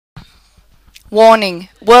Warning: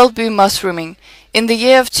 World be mushrooming. In the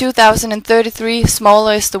year of 2033,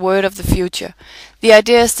 smaller is the word of the future. The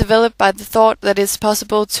idea is developed by the thought that it's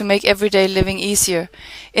possible to make everyday living easier.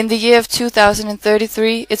 In the year of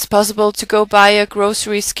 2033, it's possible to go buy your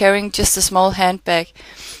groceries carrying just a small handbag.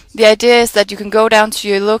 The idea is that you can go down to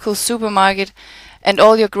your local supermarket and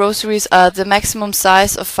all your groceries are the maximum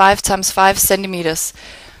size of 5 times 5 centimeters.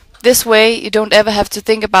 This way, you don't ever have to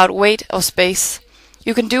think about weight or space.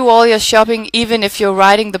 You can do all your shopping even if you're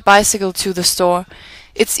riding the bicycle to the store.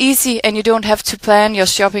 It's easy and you don't have to plan your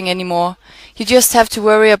shopping anymore. You just have to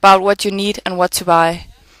worry about what you need and what to buy.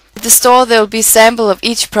 At the store there will be a sample of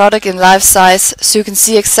each product in life size so you can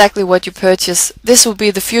see exactly what you purchase. This will be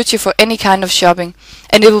the future for any kind of shopping,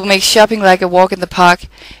 and it will make shopping like a walk in the park.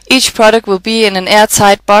 Each product will be in an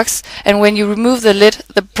airtight box, and when you remove the lid,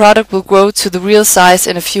 the product will grow to the real size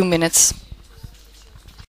in a few minutes.